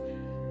 God,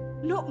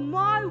 not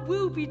my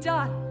will be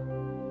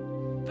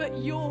done, but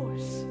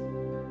yours.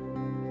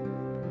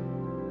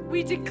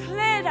 We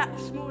declare that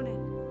this morning.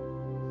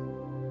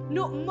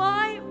 Not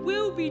my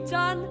will be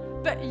done,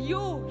 but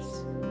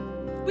yours.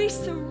 We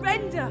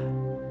surrender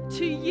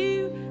to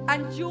you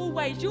and your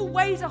ways. Your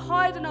ways are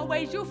higher than our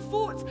ways. Your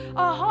thoughts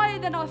are higher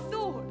than our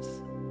thoughts.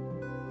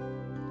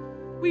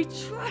 We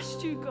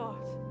trust you, God.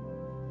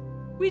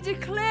 We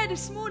declare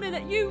this morning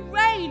that you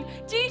reign.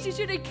 Jesus,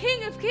 you're the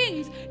King of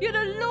Kings. You're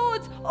the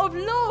Lord of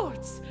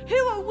Lords. Who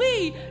are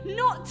we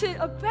not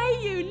to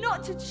obey you,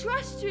 not to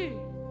trust you?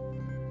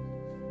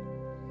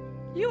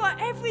 You are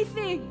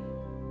everything.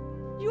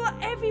 You are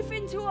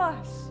everything to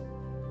us.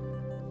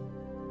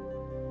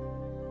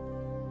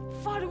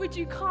 Father, would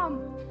you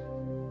come?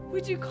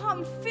 Would you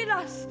come, fill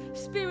us,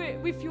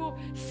 Spirit, with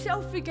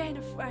yourself again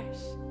afresh?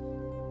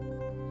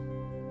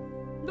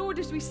 Lord,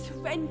 as we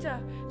surrender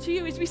to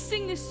you, as we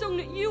sing this song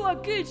that you are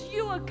good,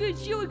 you are good,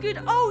 you are good,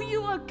 oh,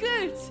 you are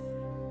good.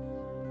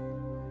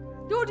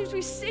 Lord, as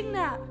we sing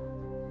that,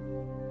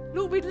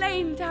 Lord, we're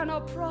laying down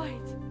our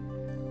pride.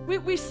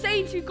 We're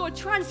saying to you, God,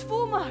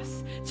 transform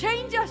us,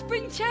 change us,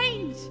 bring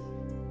change.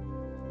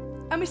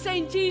 And we're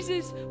saying,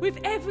 Jesus, with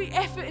every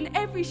effort and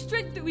every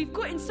strength that we've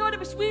got inside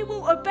of us, we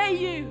will obey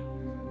you.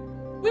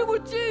 We will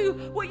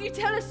do what you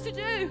tell us to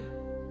do.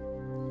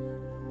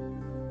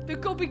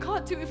 But God, we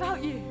can't do it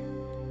without you.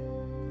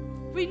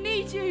 We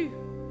need you.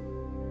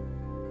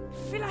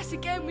 Fill us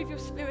again with your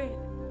Spirit.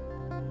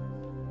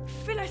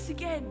 Fill us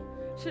again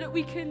so that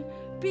we can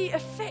be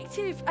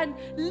effective and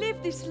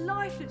live this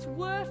life that's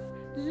worth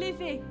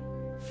living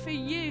for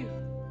you.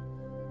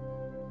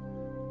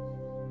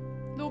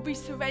 Lord, we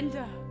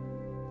surrender.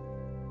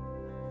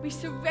 We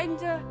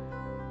surrender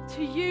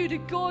to you, the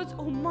God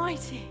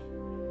Almighty,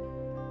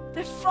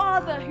 the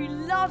Father who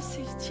loves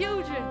his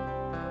children,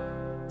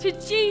 to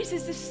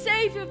Jesus, the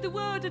Saviour of the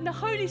world, and the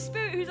Holy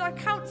Spirit who's our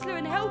counselor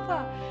and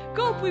helper.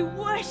 God, we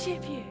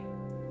worship you.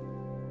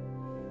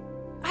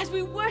 As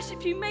we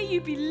worship you, may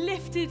you be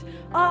lifted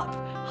up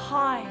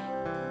high.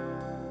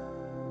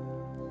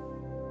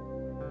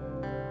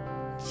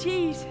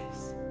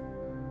 Jesus.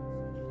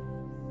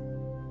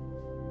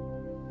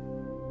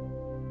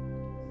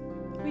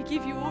 We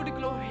give you all the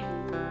glory.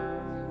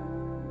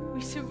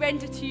 We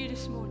surrender to you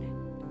this morning.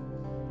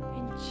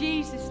 In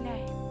Jesus'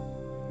 name.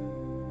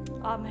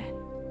 Amen.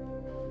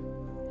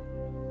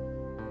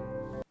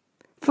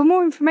 For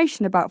more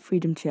information about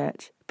Freedom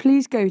Church,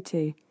 please go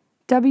to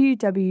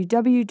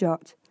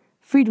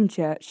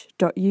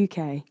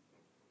www.freedomchurch.uk.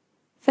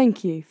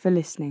 Thank you for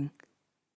listening.